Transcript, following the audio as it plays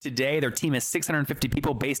Today, their team is 650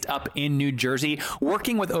 people based up in New Jersey,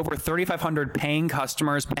 working with over 3,500 paying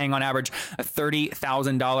customers, paying on average a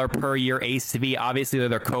 $30,000 per year ACV. Obviously,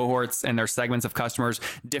 their cohorts and their segments of customers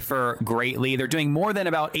differ greatly. They're doing more than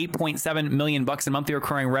about $8.7 million in monthly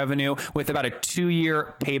recurring revenue with about a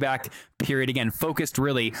 2-year payback period. Again, focused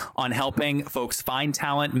really on helping folks find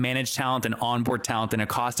talent, manage talent, and onboard talent in a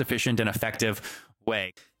cost-efficient and effective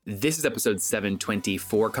way. This is episode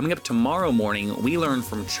 724. Coming up tomorrow morning, we learn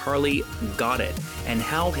from Charlie Goddett and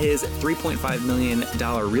how his $3.5 million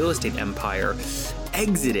real estate empire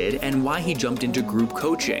exited and why he jumped into group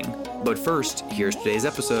coaching. But first, here's today's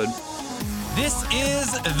episode. This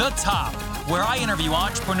is The Top, where I interview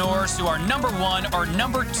entrepreneurs who are number one or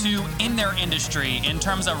number two in their industry in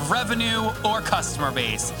terms of revenue or customer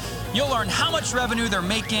base. You'll learn how much revenue they're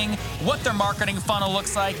making, what their marketing funnel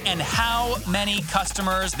looks like, and how many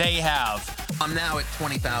customers they have. I'm now at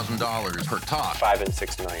 $20,000 per top. 5 and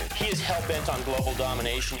 6 million. He is hell-bent on global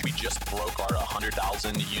domination. We just broke our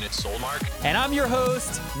 100,000 unit sold mark. And I'm your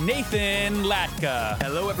host, Nathan Latka.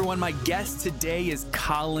 Hello, everyone. My guest today is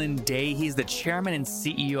Colin Day. He's the chairman and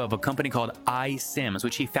CEO of a company called iCIMS,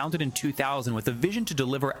 which he founded in 2000 with a vision to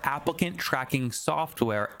deliver applicant tracking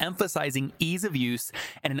software, emphasizing ease of use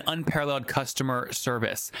and an unparalleled customer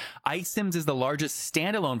service. iCIMS is the largest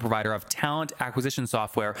standalone provider of talent acquisition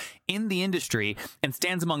software in the industry and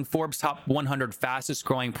stands among Forbes' top 100 fastest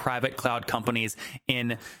growing private cloud companies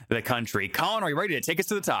in the country. Colin, are you ready to take us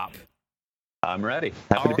to the top? I'm ready.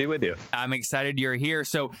 Happy to be with you. I'm excited you're here.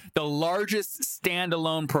 So the largest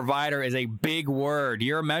standalone provider is a big word.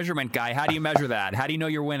 You're a measurement guy. How do you measure that? How do you know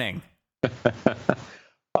you're winning?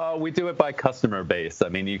 We do it by customer base. I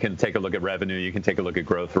mean, you can take a look at revenue. You can take a look at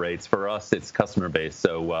growth rates. For us, it's customer base.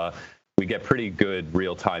 So we get pretty good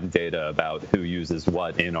real-time data about who uses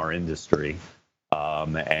what in our industry.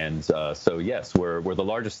 So yes, we're the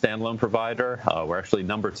largest standalone provider. We're actually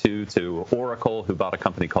number 2 to Oracle, who bought a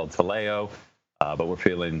company called Taleo. But we're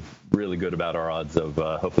feeling really good about our odds of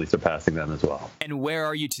hopefully surpassing them as well. And where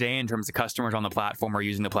are you today in terms of customers on the platform or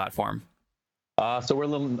using the platform? So we're a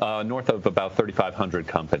little north of about 3,500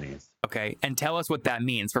 companies. Okay. And tell us what that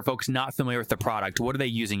means for folks not familiar with the product. What are they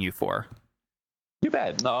using you for? You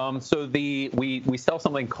bet. So we sell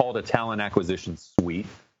something called a talent acquisition suite.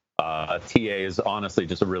 TA is honestly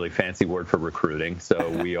just a really fancy word for recruiting. So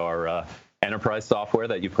we are enterprise software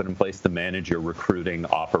that you put in place to manage your recruiting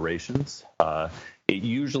operations. It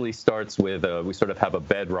usually starts with we sort of have a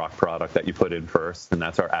bedrock product that you put in first, and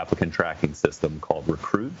that's our applicant tracking system called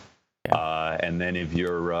Recruit. And then if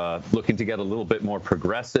you're looking to get a little bit more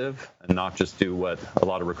progressive and not just do what a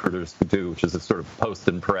lot of recruiters do, which is a sort of post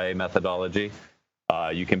and pray methodology,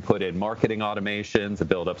 you can put in marketing automations to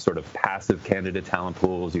build up sort of passive candidate talent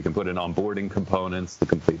pools. You can put in onboarding components to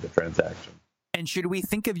complete the transaction. And should we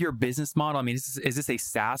think of your business model? I mean, is this a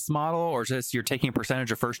SaaS model, or is this you're taking a percentage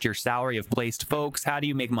of first-year salary of placed folks? How do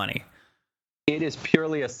you make money? It is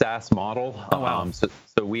purely a SaaS model. Oh, wow. So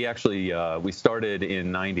we actually we started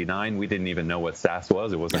in '99. We didn't even know what SaaS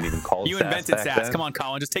was. It wasn't even called You SaaS. invented back SaaS. then. Come on,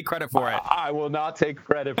 Colin, just take credit for it. I will not take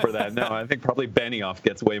credit for that. No, I think probably Benioff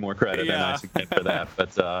gets way more credit than I should get for that.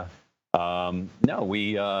 But no,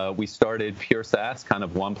 we started pure SaaS, kind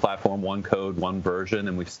of one platform, one code, one version,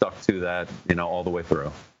 and we've stuck to that, all the way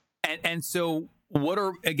through. And so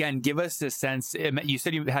give us a sense. You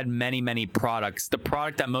said you had many products. The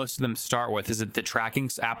product that most of them start with, is it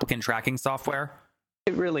the applicant tracking software?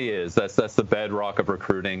 It really is. That's the bedrock of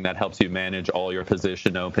recruiting. That helps you manage all your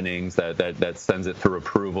position openings, that sends it through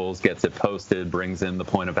approvals, gets it posted, brings in the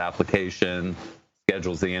point of application,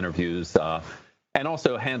 schedules the interviews, and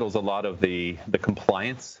also handles a lot of the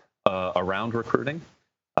compliance around recruiting,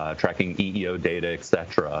 tracking EEO data,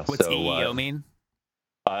 etc. What's EEO mean?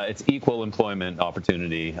 It's equal employment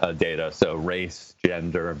opportunity data, so race,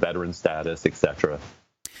 gender, veteran status, etc.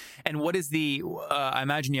 And what is I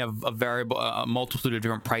imagine you have a multitude of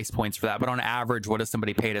different price points for that, but on average, what does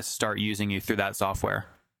somebody pay to start using you through that software?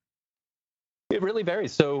 It really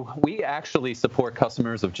varies. So we actually support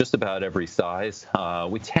customers of just about every size.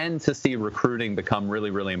 We tend to see recruiting become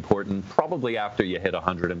really, really important probably after you hit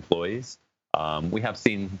 100 employees. We have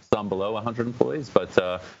seen some below 100 employees, but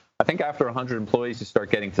I think after 100 employees, you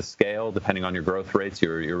start getting to scale. Depending on your growth rates,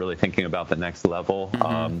 you're really thinking about the next level.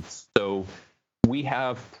 Mm-hmm. So we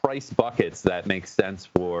have price buckets that make sense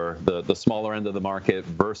for the smaller end of the market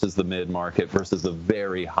versus the mid-market versus the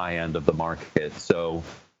very high end of the market. So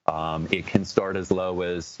it can start as low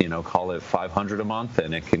as, call it $500 a month,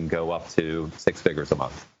 and it can go up to 6 figures a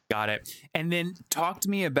month. Got it. And then talk to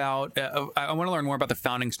me about, I want to learn more about the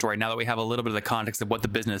founding story now that we have a little bit of the context of what the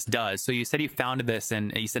business does. So you said you founded this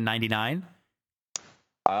you said 99?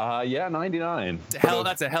 Yeah, 99.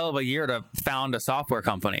 That's a hell of a year to found a software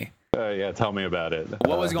company. Yeah, tell me about it.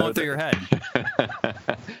 What was going through your head?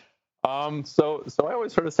 So I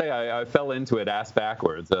always sort of say I fell into it ass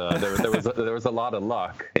backwards. There was a lot of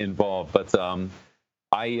luck involved, but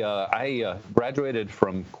I graduated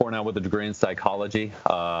from Cornell with a degree in psychology.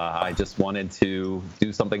 I just wanted to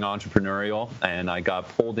do something entrepreneurial, and I got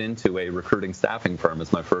pulled into a recruiting staffing firm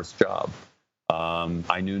as my first job.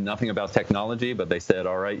 I knew nothing about technology, but they said,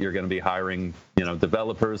 all right, you're going to be hiring,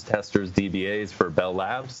 developers, testers, DBAs for Bell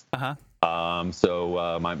Labs. Uh-huh.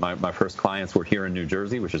 So my first clients were here in New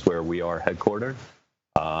Jersey, which is where we are headquartered.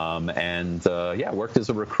 Worked as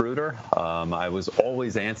a recruiter. I was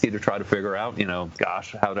always antsy to try to figure out,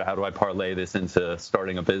 how do I parlay this into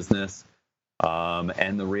starting a business?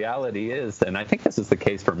 And the reality is, and I think this is the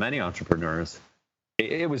case for many entrepreneurs,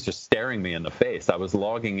 it was just staring me in the face. I was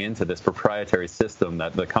logging into this proprietary system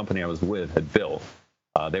that the company I was with had built.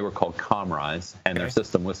 They were called Comrise, and their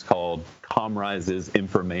system was called Comrise's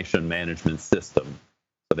Information Management System.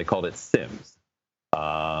 So they called it SIMS.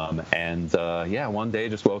 One day I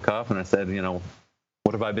just woke up and I said,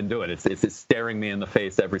 what have I been doing? It's staring me in the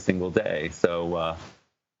face every single day. So I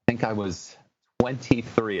think I was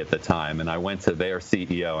 23 at the time, and I went to their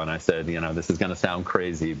CEO and I said, this is going to sound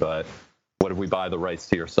crazy, but what if we buy the rights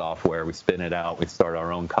to your software? We spin it out. We start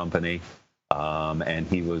our own company. And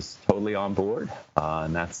he was totally on board.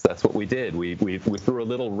 And that's what we did. We threw a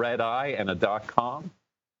little red eye and a .com.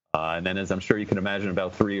 And then, as I'm sure you can imagine,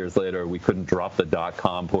 about 3 years later, we couldn't drop the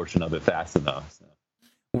 .com portion of it fast enough. So.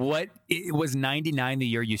 What was 99 the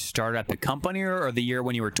year you started at the company, or the year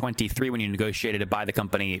when you were 23 when you negotiated to buy the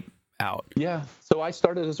company out? Yeah. So I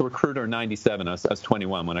started as a recruiter in 97. I was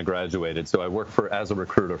 21 when I graduated. So I worked as a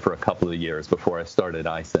recruiter for a couple of years before I started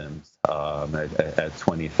iCIMS at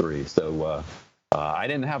 23. So I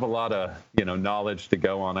didn't have a lot of knowledge to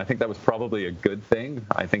go on. I think that was probably a good thing.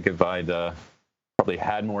 I think if I'd probably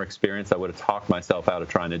had more experience, I would have talked myself out of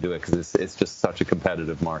trying to do it, because it's just such a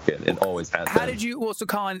competitive market. It always has been. How did you? Well, so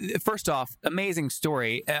Colin, first off, amazing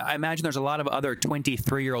story. I imagine there's a lot of other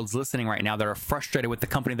 23-year-olds listening right now that are frustrated with the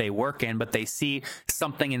company they work in, but they see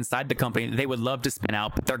something inside the company they would love to spin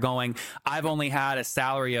out, but they're going, I've only had a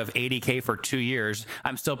salary of $80K for 2 years.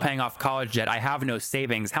 I'm still paying off college debt. I have no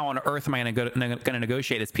savings. How on earth am I going to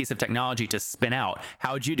negotiate this piece of technology to spin out?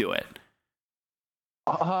 How'd you do it?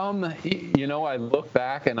 I look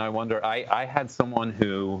back and I wonder, I had someone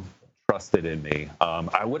who trusted in me.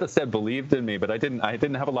 I would have said believed in me, but I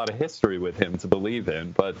didn't have a lot of history with him to believe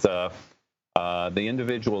in. But the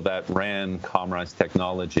individual that ran Comrise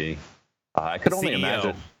Technology, I could only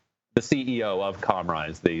imagine the CEO of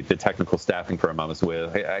Comrise, the technical staffing firm I was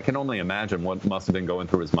with. I can only imagine what must have been going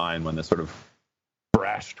through his mind when this sort of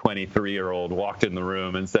brash 23-year-old walked in the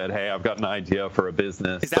room and said, hey, I've got an idea for a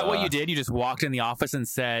business. Is that what you did? You just walked in the office and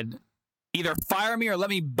said, either fire me or let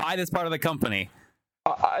me buy this part of the company?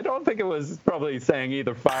 I don't think it was probably saying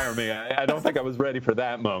either fire me. I don't think I was ready for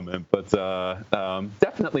that moment, but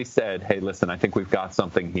definitely said, hey, listen, I think we've got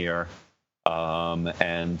something here. My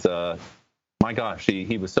gosh,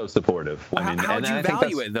 he was so supportive. How did you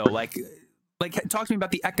value it, though? Like, talk to me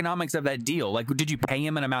about the economics of that deal. Like, did you pay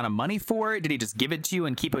him an amount of money for it? Did he just give it to you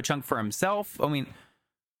and keep a chunk for himself?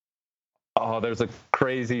 There's a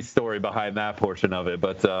crazy story behind that portion of it.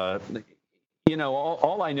 But,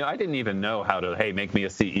 all I knew, I didn't even know how to, hey, make me a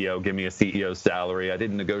CEO, give me a CEO salary. I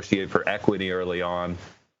didn't negotiate for equity early on.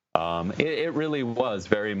 It really was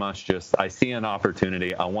very much just, I see an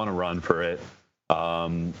opportunity. I want to run for it.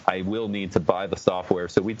 I will need to buy the software.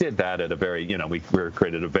 So we did that at a very, we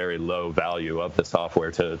created a very low value of the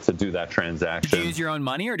software to do that transaction. Did you use your own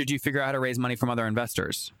money, or did you figure out how to raise money from other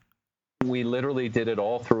investors? We literally did it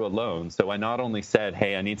all through a loan. So I not only said,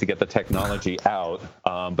 hey, I need to get the technology out,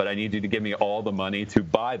 but I need you to give me all the money to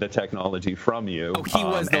buy the technology from you. Oh, he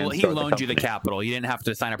loaned you the capital. You didn't have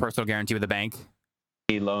to sign a personal guarantee with the bank?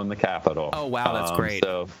 He loaned the capital. Oh, wow, that's great.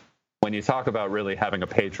 So when you talk about really having a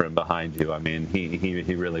patron behind you,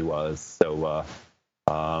 he really was. So,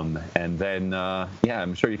 and then,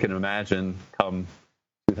 I'm sure you can imagine come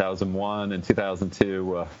 2001 and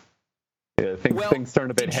 2002, things turned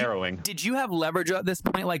a bit harrowing. Did you have leverage at this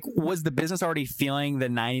point? Like, was the business already feeling the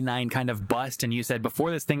 99 kind of bust, and you said, before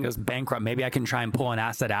this thing goes bankrupt, maybe I can try and pull an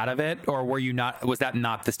asset out of it? Or was that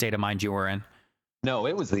not the state of mind you were in? No,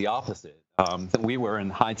 it was the opposite. We were in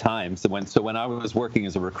high times. So when I was working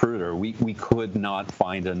as a recruiter, we could not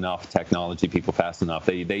find enough technology people fast enough.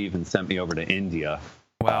 They even sent me over to India.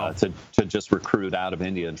 Wow. To just recruit out of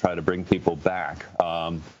India and try to bring people back.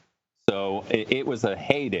 So it was a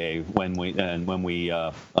heyday when we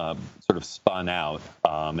sort of spun out,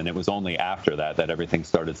 and it was only after that everything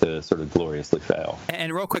started to sort of gloriously fail.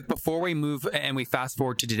 And real quick, before we move and we fast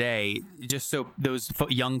forward to today, just so those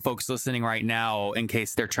young folks listening right now, in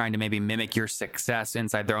case they're trying to maybe mimic your success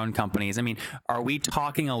inside their own companies, I mean, are we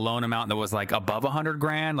talking a loan amount that was like above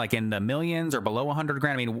 $100,000, like in the millions, or below $100,000?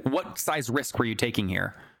 I mean, what size risk were you taking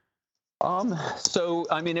here? So,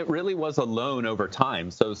 I mean, it really was a loan over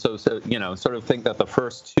time. So, you know, sort of think that the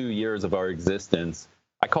first 2 years of our existence,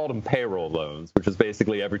 I called them payroll loans, which is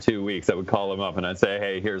basically every 2 weeks I would call them up and I'd say,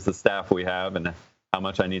 hey, here's the staff we have and how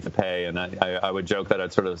much I need to pay. And I would joke that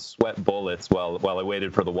I'd sort of sweat bullets while I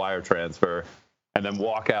waited for the wire transfer and then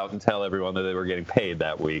walk out and tell everyone that they were getting paid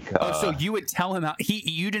that week. So you would tell him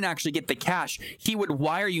you didn't actually get the cash. He would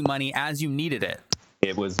wire you money as you needed it.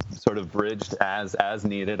 It was sort of bridged as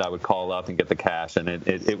needed. I would call up and get the cash, and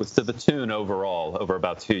it was to the tune overall over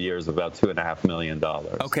about 2 years of about $2.5 million.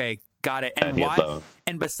 Okay, got it. And why?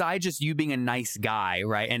 And besides just you being a nice guy,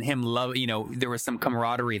 right, and him there was some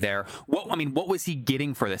camaraderie there. What was he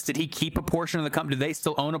getting for this? Did he keep a portion of the company? Do they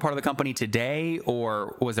still own a part of the company today,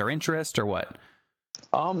 or was there interest, or what?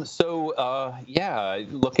 Looking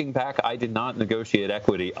back, I did not negotiate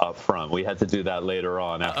equity up front. We had to do that later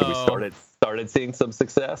on after we started seeing some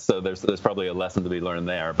success. So there's probably a lesson to be learned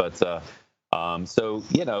there. But I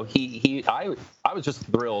was just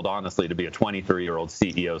thrilled, honestly, to be a 23-year-old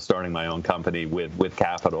CEO starting my own company with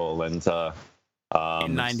capital and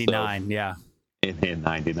in '99, yeah. In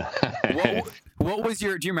 '99. What was do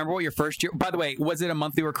you remember what your first year? By the way, was it a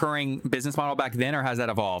monthly recurring business model back then, or has that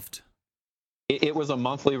evolved? It was a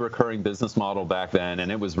monthly recurring business model back then, and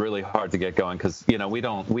it was really hard to get going because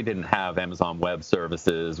we didn't have Amazon Web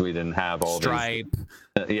Services, we didn't have all Stripe.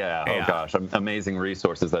 Oh gosh, amazing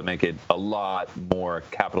resources that make it a lot more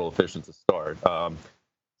capital efficient to start.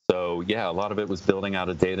 So a lot of it was building out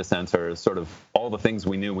a data center, sort of all the things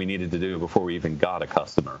we knew we needed to do before we even got a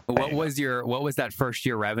customer. What was that first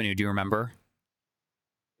year revenue? Do you remember?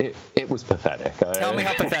 It was pathetic. Tell me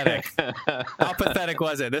how pathetic. How pathetic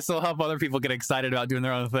was it? This will help other people get excited about doing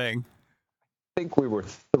their own thing. I think we were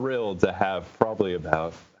thrilled to have probably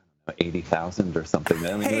about 80,000 or something.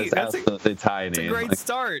 I mean, it was absolutely tiny. It's a great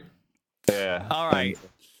start. Yeah. All right.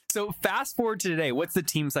 So fast forward to today. What's the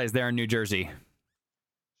team size there in New Jersey?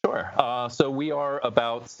 Sure. So we are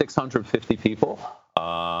about 650 people,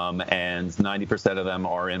 and 90% of them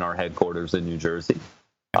are in our headquarters in New Jersey.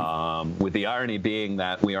 With the irony being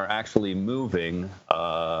that we are actually moving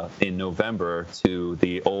in November to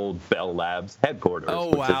the old Bell Labs headquarters,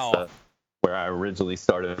 which is where I originally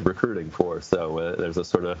started recruiting for. So there's a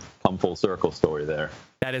sort of come full circle story there.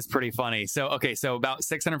 That is pretty funny. So about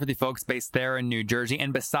 650 folks based there in New Jersey.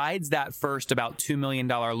 And besides that first about $2 million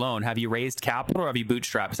loan, have you raised capital or have you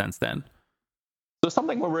bootstrapped since then? So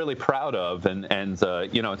something we're really proud of, and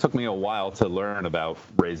it took me a while to learn about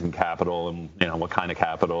raising capital and what kind of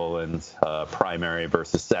capital and primary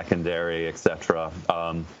versus secondary, et cetera.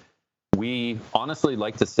 We honestly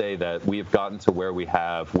like to say that we have gotten to where we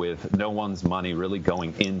have with no one's money really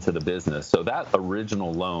going into the business. So that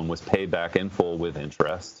original loan was paid back in full with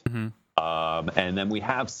interest. Mm-hmm. And then we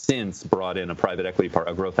have since brought in a private equity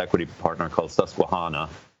a growth equity partner called Susquehanna.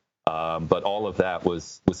 But all of that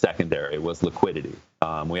was secondary, was liquidity.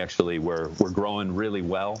 We actually we're growing really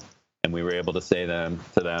well, and we were able to say to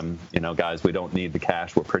them, guys, we don't need the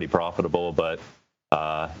cash. We're pretty profitable, but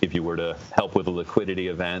if you were to help with a liquidity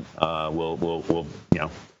event, we'll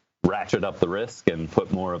ratchet up the risk and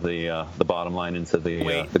put more of the bottom line into the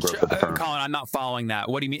growth of the firm. Colin, I'm not following that.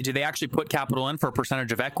 What do you mean? Do they actually put capital in for a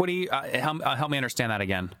percentage of equity? Help me understand that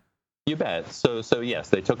again. You bet. So yes,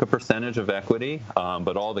 they took a percentage of equity,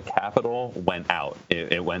 but all the capital went out.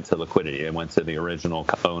 It went to liquidity. It went to the original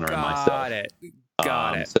owner and myself.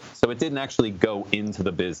 Got it. So it didn't actually go into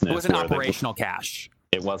the business. It wasn't operational cash.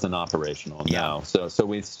 It wasn't operational, no. So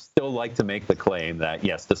we still like to make the claim that,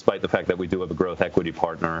 yes, despite the fact that we do have a growth equity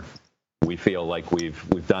partner, we feel like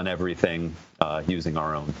we've done everything using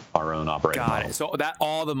our own operating model. Got it. So that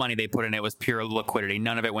all the money they put in it was pure liquidity.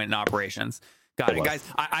 None of it went in operations. Got it, guys.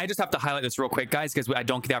 I just have to highlight this real quick, guys, because I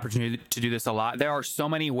don't get the opportunity to do this a lot. There are so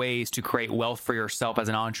many ways to create wealth for yourself as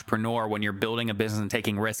an entrepreneur when you're building a business and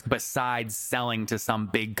taking risk besides selling to some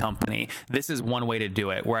big company. This is one way to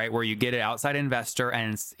do it, right? Where you get an outside investor,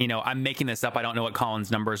 and I'm making this up. I don't know what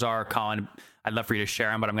Colin's numbers are. Colin, I'd love for you to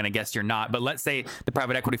share them, but I'm going to guess you're not. But let's say the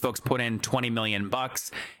private equity folks put in $20 million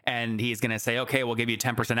and he's going to say, okay, we'll give you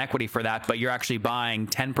 10% equity for that, but you're actually buying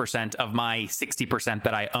 10% of my 60%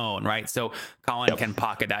 that I own, right? So Colin can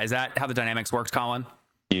pocket that. Is that how the dynamics works, Colin?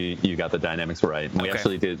 you got the dynamics right. And we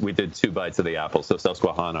actually did 2 bites of the apple. So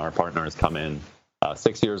Susquehanna, our partner, has come in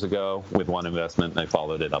 6 years ago with one investment, and they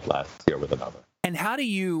followed it up last year with another. And how do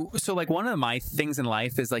you, so like one of my things in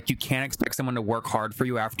life is like you can't expect someone to work hard for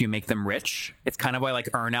you after you make them rich. It's kind of why like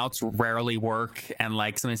earnouts rarely work and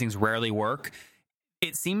like some of these things rarely work.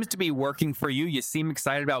 It seems to be working for you. You seem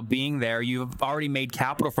excited about being there. You've already made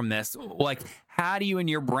capital from this. Like, how do you in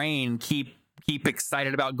your brain keep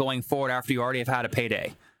excited about going forward after you already have had a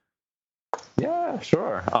payday? Yeah,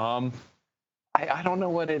 sure. I don't know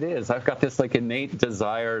what it is. I've got this like innate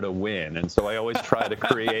desire to win. And so I always try to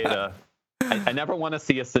create I never want to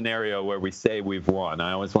see a scenario where we say we've won.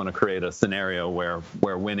 I always want to create a scenario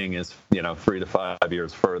where winning is, 3 to 5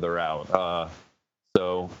 years further out.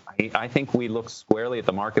 So I think we looked squarely at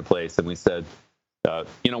the marketplace and we said,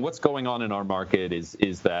 what's going on in our market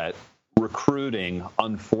is that recruiting,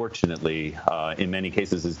 unfortunately, in many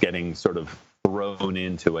cases is getting sort of thrown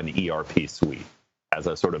into an ERP suite as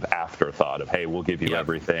a sort of afterthought of, hey, we'll give you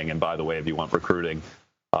everything. And by the way, if you want recruiting,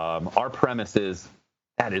 our premise is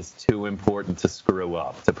that is too important to screw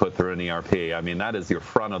up, to put through an ERP. I mean, that is your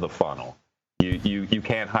front of the funnel. You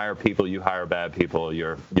can't hire people. You hire bad people.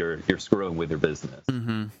 You're screwing with your business.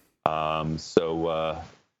 Mm-hmm.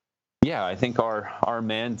 I think our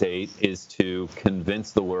mandate is to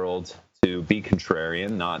convince the world to be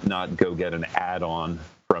contrarian, not go get an add-on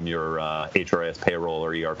from your HRIS payroll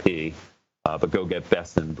or ERP, but go get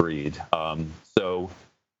best in breed. So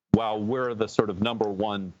while we're the sort of number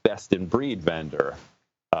one best in breed vendor,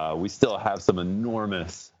 we still have some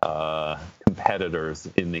enormous competitors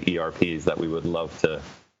in the ERPs that we would love to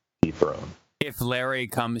dethrone. If Larry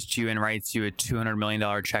comes to you and writes you a $200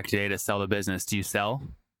 million check today to sell the business, do you sell?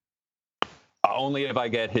 Only if I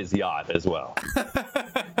get his yacht as well.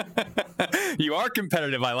 You are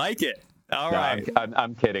competitive. I like it. All right.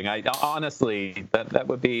 I'm kidding. Honestly, that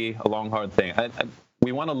would be a long, hard thing.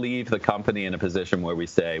 We want to leave the company in a position where we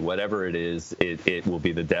say whatever it is, it will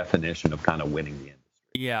be the definition of kind of winning the industry.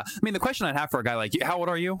 Yeah. I mean, the question I'd have for a guy like you, how old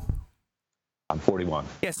are you? I'm 41.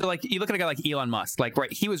 Yeah, so like you look at a guy like Elon Musk, like right,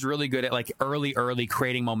 he was really good at like early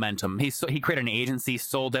creating momentum. He created an agency,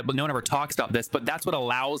 sold it, but no one ever talks about this. But that's what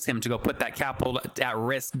allows him to go put that capital at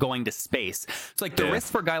risk going to space. So like the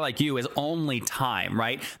risk for a guy like you is only time,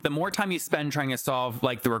 right? The more time you spend trying to solve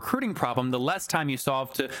like the recruiting problem, the less time you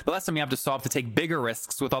have to solve to take bigger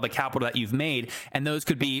risks with all the capital that you've made, and those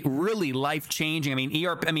could be really life changing.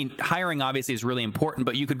 I mean, hiring obviously is really important,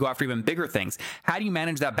 but you could go after even bigger things. How do you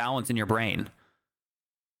manage that balance in your brain?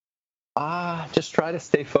 Just try to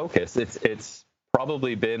stay focused. It's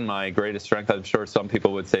probably been my greatest strength. I'm sure some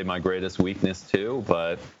people would say my greatest weakness too,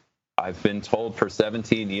 but I've been told for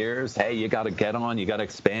 17 years, hey, you got to get on, you got to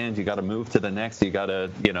expand, you got to move to the next, you got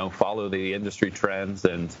to, follow the industry trends.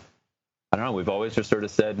 And I don't know, we've always just sort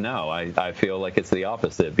of said, no, I feel like it's the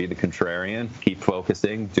opposite. Be the contrarian, keep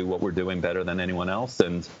focusing, do what we're doing better than anyone else.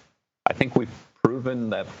 And I think we've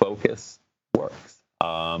proven that focus works.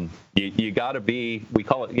 You got to be, we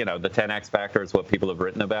call it, the 10X factor is what people have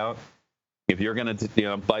written about. If you're going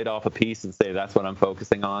to, bite off a piece and say, that's what I'm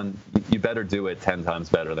focusing on, you better do it 10 times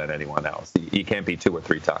better than anyone else. You can't be 2 or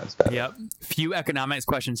 3 times better. Yep. Few economics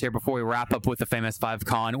questions here before we wrap up with the famous 5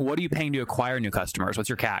 con. What are you paying to acquire new customers? What's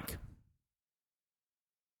your CAC?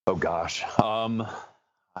 Oh, gosh.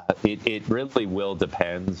 It really will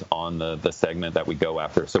depend on the segment that we go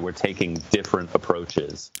after. So we're taking different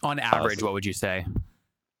approaches. On average, what would you say?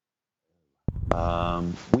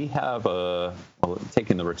 We have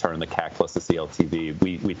taking the return, the CAC plus the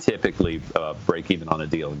CLTV, we typically break even on a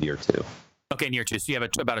deal in year 2. Okay, in year 2. So you have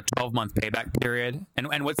about a 12-month payback period.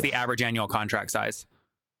 And what's the average annual contract size?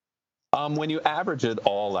 When you average it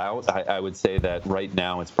all out, I would say that right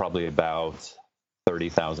now it's probably about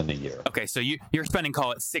 $30,000 a year. Okay, so you're spending,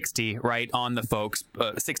 call it 60, right, on the folks,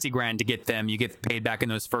 60 grand to get them. You get paid back in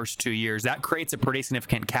those first 2 years. That creates a pretty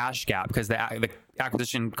significant cash gap because the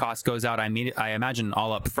acquisition cost goes out, I imagine,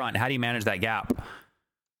 all up front. How do you manage that gap?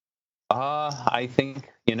 I think,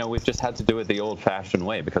 we've just had to do it the old-fashioned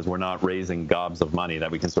way because we're not raising gobs of money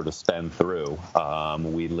that we can sort of spend through.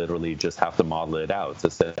 We literally just have to model it out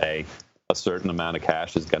to say a certain amount of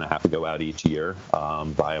cash is going to have to go out each year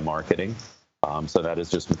via marketing. So that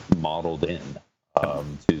is just modeled in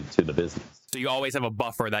to the business. So you always have a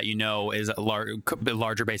buffer that is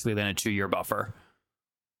larger basically than a 2-year buffer.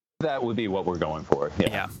 That would be what we're going for.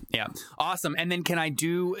 Yeah. Awesome. And then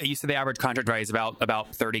you said the average contract value is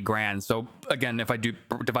about 30 grand. So again, if I do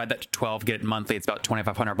divide that to 12, get it monthly, it's about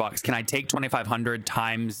 $2,500. Can I take 2,500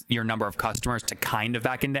 times your number of customers to kind of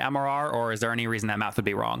back into MRR, or is there any reason that math would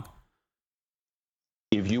be wrong?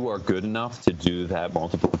 if you are good enough to do that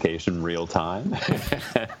multiplication real time, it'd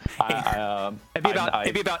be about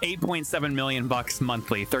 $8.7 million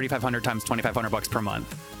monthly, 3,500 times $2,500 per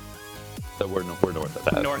month. So we're north of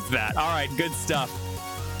that. North of that. All right, good stuff.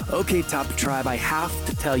 Okay, Top Tribe, I have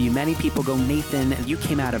to tell you, many people go, Nathan, you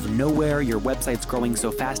came out of nowhere, your website's growing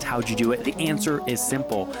so fast, how'd you do it? The answer is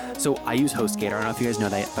simple. So I use HostGator. I don't know if you guys know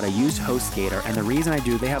that, but I use HostGator, and the reason I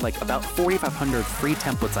do, they have like about 4,500 free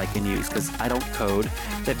templates I can use because I don't code.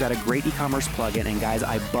 They've got a great e-commerce plugin, and guys,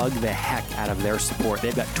 I bug the heck out of their support.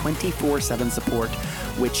 They've got 24/7 support,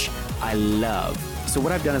 which I love. So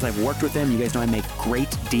what I've done is I've worked with them. You guys know I make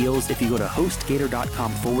great deals. If you go to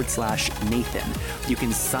hostgator.com/Nathan, you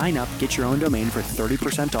can sign up, get your own domain for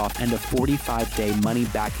 30% off and a 45-day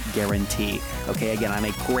money-back guarantee. Okay, again, I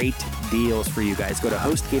make great deals for you guys. Go to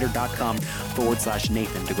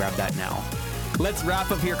hostgator.com/Nathan to grab that now. Let's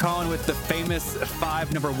wrap up here, Colin, with the famous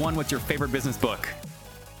 5. Number 1, what's your favorite business book?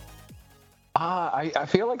 I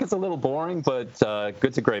feel like it's a little boring, but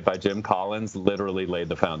Good to Great by Jim Collins literally laid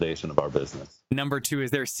the foundation of our business. Number 2,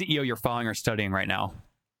 is there a CEO you're following or studying right now?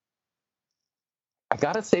 I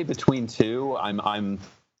gotta say between two, I'm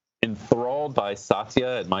enthralled by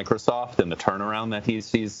Satya at Microsoft and the turnaround that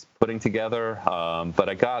he's putting together. But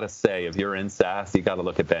I gotta say, if you're in SaaS, you gotta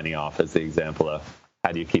look at Benioff as the example of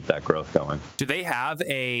how do you keep that growth going. Do they have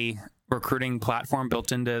a recruiting platform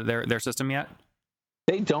built into their system yet?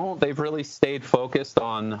 They don't. They've really stayed focused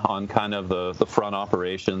on kind of the front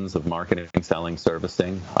operations of marketing, selling,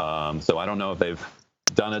 servicing. So I don't know if they've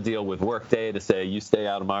done a deal with Workday to say, you stay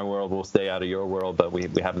out of my world, we'll stay out of your world, but we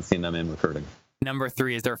haven't seen them in recruiting. Number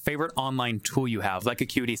 3, is there a favorite online tool you have, like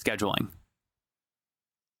Acuity Scheduling?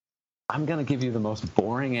 I'm going to give you the most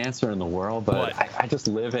boring answer in the world, but I just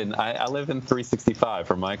live in 365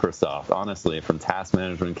 for Microsoft, honestly, from task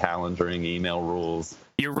management, calendaring, email rules.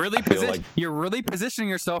 You're really positioning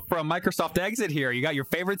yourself for a Microsoft exit here. You got your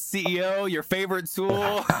favorite CEO, your favorite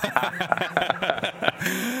tool.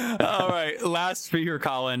 All right, last for you,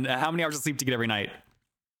 Colin. How many hours of sleep do you get every night?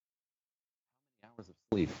 Hours of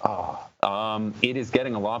sleep. It is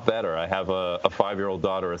getting a lot better. I have a 5-year-old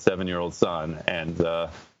daughter, a 7-year-old son, and so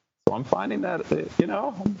I'm finding that,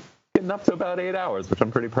 I'm getting up to about 8 hours, which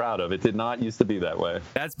I'm pretty proud of. It did not used to be that way.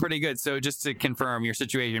 That's pretty good. So just to confirm your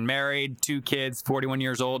situation, married, 2 kids, 41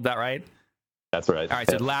 years old, is that right? That's right. All right,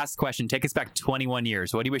 so last question. Take us back 21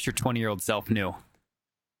 years. What do you wish your 20-year-old self knew?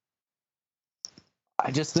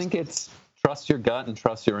 I just think it's trust your gut and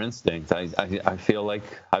trust your instinct. I feel like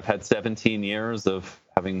I've had 17 years of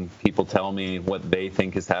having people tell me what they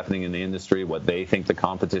think is happening in the industry, what they think the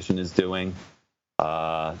competition is doing.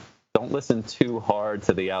 Don't listen too hard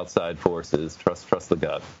to the outside forces. Trust the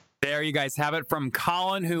gut. There you guys have it from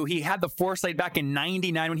Colin, who he had the foresight back in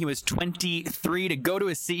 99 when he was 23 to go to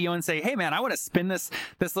his CEO and say, hey, man, I want to spin this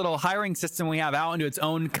little hiring system we have out into its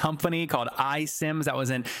own company called iSIMS. That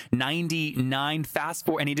was in 99. Fast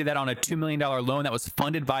forward, and he did that on a $2 million loan that was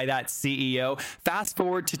funded by that CEO. Fast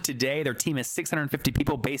forward to today, their team is 650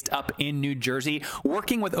 people based up in New Jersey,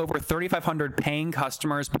 working with over 3,500 paying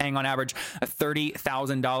customers, paying on average a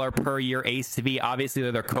 $30,000 per year ACV.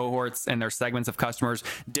 Obviously, their cohorts and their segments of customers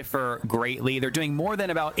differ greatly. They're doing more than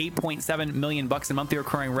about $8.7 million in monthly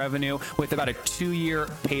recurring revenue with about a 2-year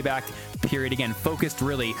payback period. Again, focused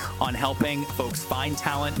really on helping folks find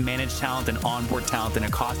talent, manage talent, and onboard talent in a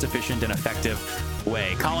cost-efficient and effective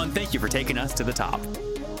way. Colin, thank you for taking us to the top.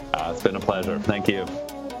 It's been a pleasure. Thank you.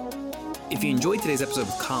 If you enjoyed today's episode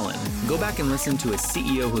with Colin, go back and listen to a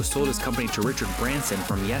CEO who sold his company to Richard Branson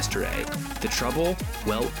from yesterday. The trouble?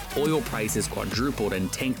 Well, oil prices quadrupled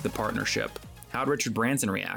and tanked the partnership. How'd Richard Branson react?